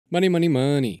Money, money,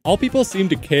 money. All people seem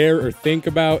to care or think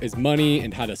about is money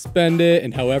and how to spend it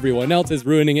and how everyone else is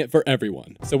ruining it for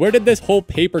everyone. So where did this whole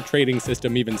paper trading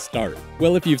system even start?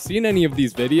 Well, if you've seen any of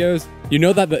these videos, you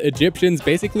know that the Egyptians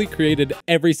basically created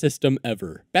every system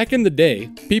ever. Back in the day,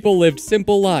 people lived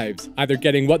simple lives, either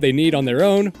getting what they need on their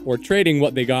own or trading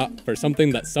what they got for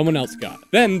something that someone else got.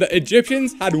 Then the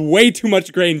Egyptians had way too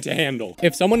much grain to handle.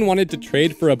 If someone wanted to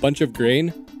trade for a bunch of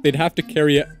grain, they'd have to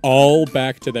carry it all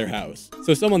back to their house.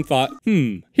 So someone thought,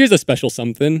 here's a special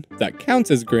something that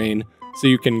counts as grain, so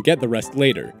you can get the rest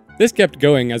later. This kept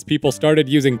going as people started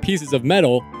using pieces of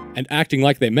metal and acting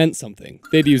like they meant something.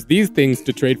 They'd use these things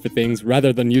to trade for things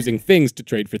rather than using things to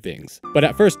trade for things. But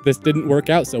at first, this didn't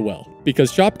work out so well,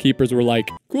 because shopkeepers were like,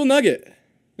 cool nugget,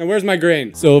 now where's my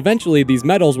grain? So eventually, these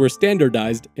metals were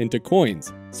standardized into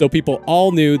coins, so people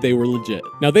all knew they were legit.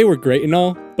 Now they were great and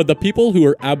all, but the people who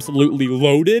were absolutely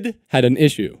loaded had an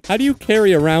issue. How do you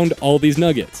carry around all these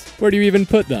nuggets? Where do you even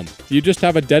put them? Do you just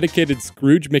have a dedicated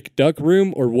Scrooge McDuck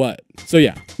room or what? So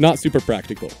yeah, not super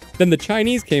practical. Then the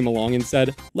Chinese came along and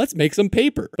said, let's make some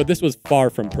paper. But this was far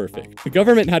from perfect. The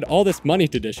government had all this money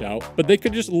to dish out, but they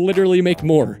could just literally make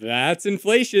more. That's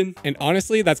inflation. And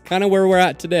honestly, that's kind of where we're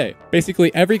at today.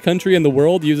 Basically, every country in the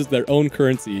world uses their own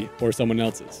currency or someone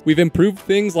else's. We've improved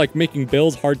things like making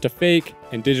bills hard to fake,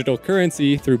 and digital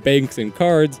currency through banks and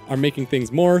cards are making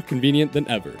things more convenient than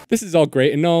ever. This is all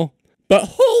great and all, but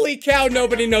holy cow,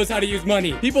 nobody knows how to use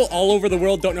money. People all over the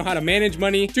world don't know how to manage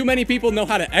money. Too many people know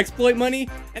how to exploit money,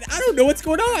 and I don't know what's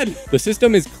going on. The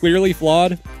system is clearly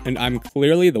flawed, and I'm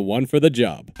clearly the one for the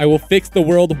job. I will fix the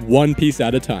world one piece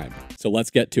at a time. So let's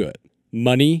get to it.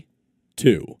 Money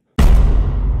 2.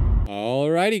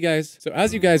 Alrighty guys, so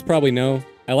as you guys probably know,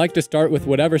 I like to start with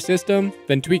whatever system,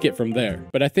 then tweak it from there.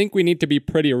 But I think we need to be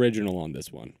pretty original on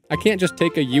this one. I can't just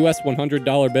take a US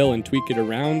 $100 bill and tweak it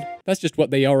around. That's just what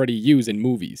they already use in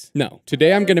movies. No,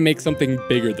 today I'm gonna make something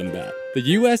bigger than that. The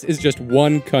US is just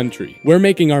one country. We're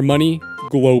making our money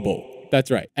global.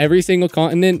 That's right, every single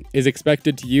continent is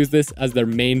expected to use this as their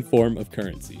main form of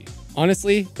currency.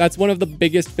 Honestly, that's one of the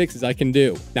biggest fixes I can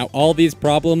do. Now, all these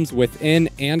problems within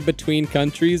and between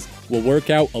countries will work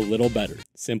out a little better.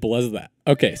 Simple as that.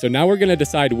 Okay, so now we're gonna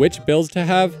decide which bills to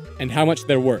have and how much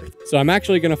they're worth. So I'm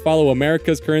actually gonna follow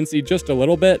America's currency just a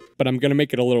little bit, but I'm gonna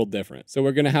make it a little different. So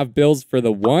we're gonna have bills for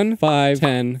the 1, 5,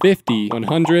 10, 50,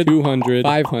 100, 200,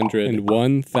 500, and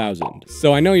 1000.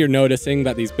 So I know you're noticing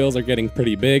that these bills are getting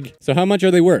pretty big. So how much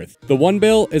are they worth? The 1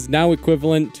 bill is now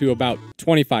equivalent to about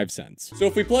 25 cents. So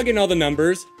if we plug in all the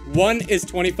numbers, 1 is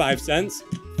 25 cents,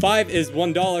 5 is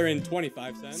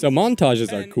 $1.25. So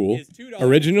montages are cool.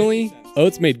 Originally,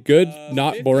 Oats made good,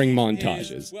 not boring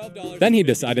montages. Then he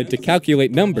decided to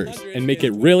calculate numbers and make it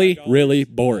really, really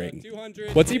boring.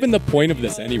 What's even the point of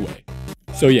this anyway?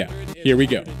 So yeah, here we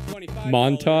go.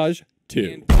 Montage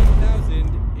 2.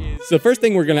 So the first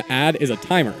thing we're gonna add is a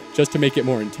timer, just to make it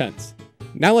more intense.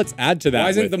 Now let's add to that. Why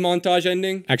isn't the montage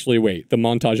ending? Actually, wait, the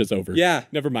montage is over. Yeah,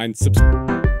 never mind.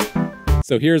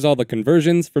 So here's all the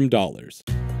conversions from dollars.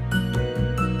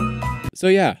 So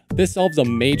yeah, this solves a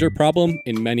major problem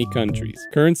in many countries.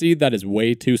 Currency that is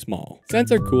way too small.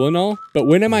 Cents are cool and all, but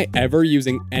when am I ever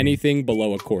using anything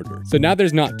below a quarter? So now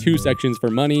there's not 2 sections for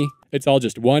money, it's all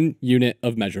just 1 unit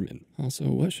of measurement. Also,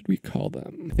 what should we call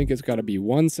them? I think it's gotta be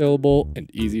 1 syllable and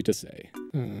easy to say.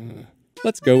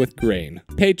 Let's go with grain.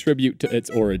 Pay tribute to its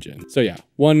origin. So yeah,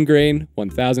 1 grain,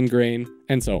 1000 grain,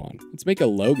 and so on. Let's make a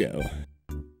logo.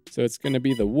 So it's gonna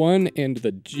be the 1 and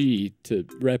the G to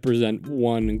represent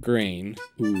 1 grain.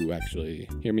 Ooh, actually,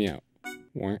 hear me out.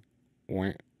 1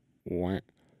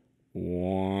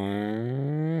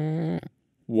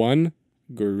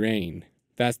 grain.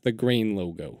 That's the grain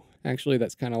logo. Actually,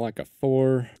 that's kind of like a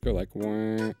 4. Go like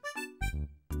 1.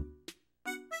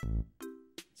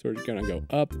 So we're gonna go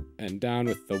up and down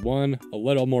with the 1, a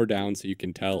little more down so you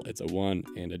can tell it's a 1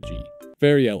 and a G.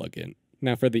 Very elegant.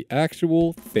 Now for the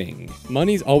actual thing.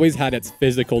 Money's always had its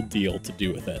physical deal to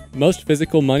do with it. Most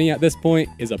physical money at this point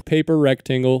is a paper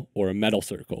rectangle or a metal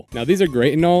circle. Now these are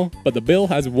great and all, but the bill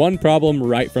has one problem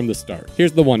right from the start.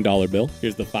 Here's the $1 bill,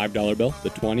 here's the $5 bill, the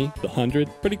 20, the 100,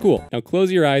 pretty cool. Now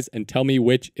close your eyes and tell me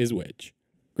which is which.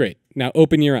 Great, now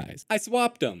open your eyes. I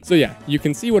swapped them. So yeah, you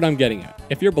can see what I'm getting at.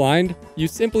 If you're blind, you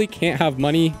simply can't have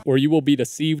money or you will be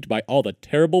deceived by all the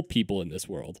terrible people in this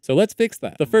world. So let's fix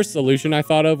that. The first solution I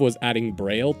thought of was adding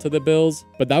Braille to the bills,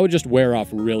 but that would just wear off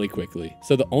really quickly.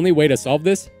 So the only way to solve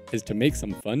this is to make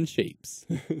some fun shapes.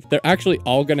 They're actually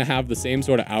all gonna have the same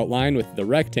sort of outline with the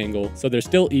rectangle, so they're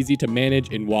still easy to manage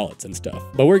in wallets and stuff.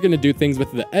 But we're gonna do things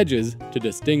with the edges to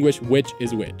distinguish which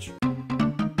is which.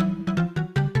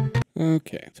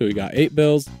 Okay, so we got 8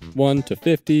 bills, 1 to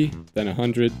 50, then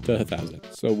 100 to 1,000.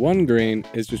 So 1 grain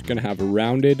is just gonna have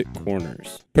rounded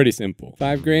corners. Pretty simple.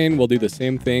 5 grain, we'll do the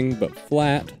same thing, but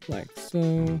flat, like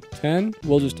so. 10,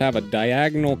 we'll just have a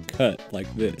diagonal cut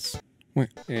like this.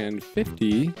 And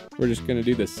 50, we're just gonna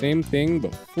do the same thing,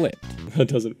 but flipped. That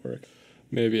doesn't work.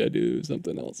 Maybe I do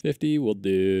something else. 50, we'll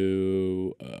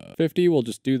do, 50, we'll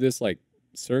just do this like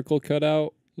circle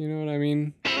cutout. You know what I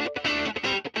mean?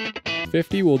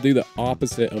 50, we'll do the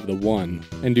opposite of the 1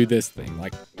 and do this thing,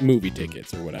 like movie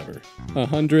tickets or whatever.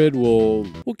 100, we'll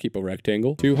keep a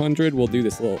rectangle. 200, we'll do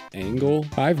this little angle.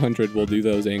 500, we'll do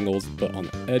those angles, but on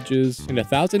the edges. And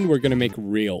 1,000, we're gonna make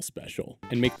real special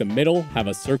and make the middle have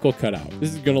a circle cut out.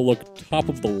 This is gonna look top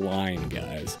of the line,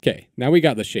 guys. Okay, now we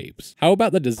got the shapes. How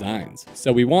about the designs?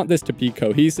 So we want this to be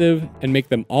cohesive and make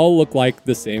them all look like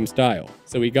the same style.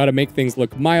 So we gotta make things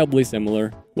look mildly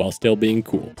similar while still being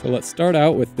cool. So let's start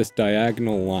out with this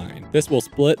diagonal line. This will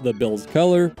split the bill's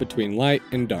color between light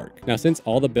and dark. Now, since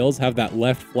all the bills have that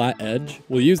left flat edge,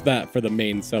 we'll use that for the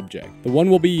main subject. The one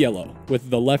will be yellow, with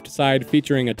the left side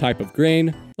featuring a type of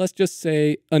grain. Let's just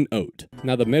say an oat.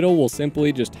 Now the middle will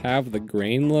simply just have the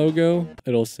grain logo.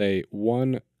 It'll say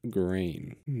 1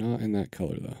 grain. Not in that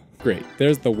color though. Great,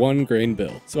 there's the 1 grain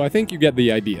bill. So I think you get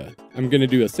the idea. I'm gonna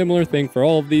do a similar thing for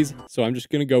all of these, so I'm just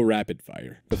gonna go rapid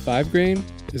fire. The 5 grain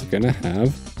is gonna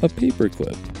have a paper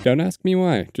clip. Don't ask me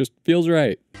why, just feels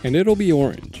right. And it'll be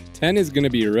orange. 10 is gonna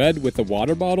be red with a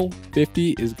water bottle.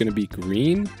 50 is gonna be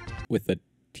green with a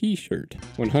t-shirt.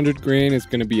 100 grain is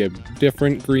gonna be a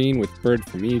different green with bird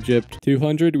from Egypt.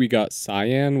 200, we got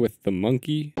cyan with the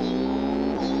monkey.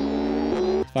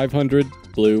 500,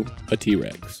 blue, a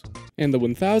T-Rex. And the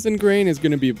 1,000 grain is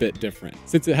gonna be a bit different.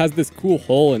 Since it has this cool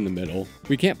hole in the middle,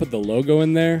 we can't put the logo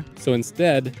in there, so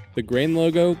instead, the grain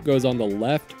logo goes on the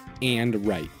left and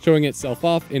right, showing itself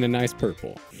off in a nice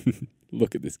purple.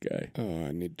 Look at this guy. Oh,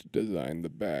 I need to design the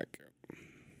back.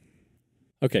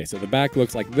 Okay, so the back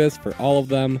looks like this for all of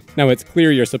them. Now it's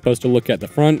clear you're supposed to look at the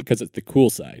front because it's the cool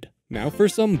side. Now for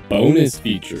some bonus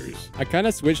features. I kind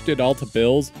of switched it all to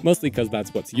bills, mostly because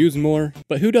that's what's used more,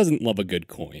 but who doesn't love a good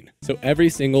coin? So every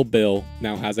single bill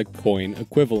now has a coin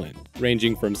equivalent,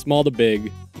 ranging from small to big,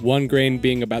 1 grain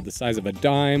being about the size of a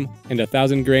dime, and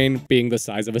 1,000 grain being the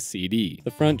size of a CD.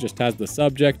 The front just has the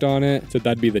subject on it, so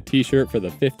that'd be the t-shirt for the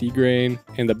 50 grain,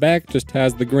 and the back just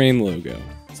has the grain logo.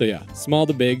 So yeah, small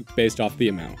to big based off the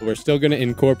amount. We're still gonna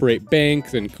incorporate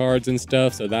banks and cards and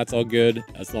stuff, so that's all good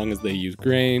as long as they use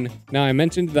grain. Now I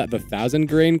mentioned that the 1,000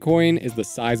 grain coin is the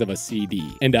size of a CD.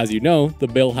 And as you know, the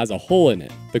bill has a hole in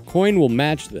it. The coin will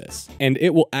match this, and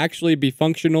it will actually be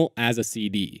functional as a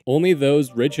CD. Only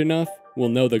those rich enough will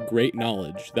know the great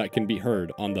knowledge that can be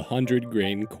heard on the 100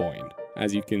 grain coin.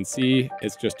 As you can see,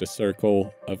 it's just a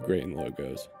circle of grain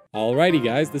logos. Alrighty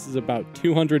guys, this is about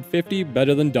 250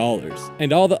 better than dollars,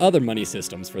 and all the other money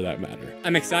systems for that matter.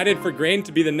 I'm excited for grain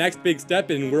to be the next big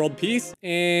step in world peace,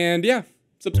 and yeah,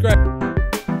 subscribe.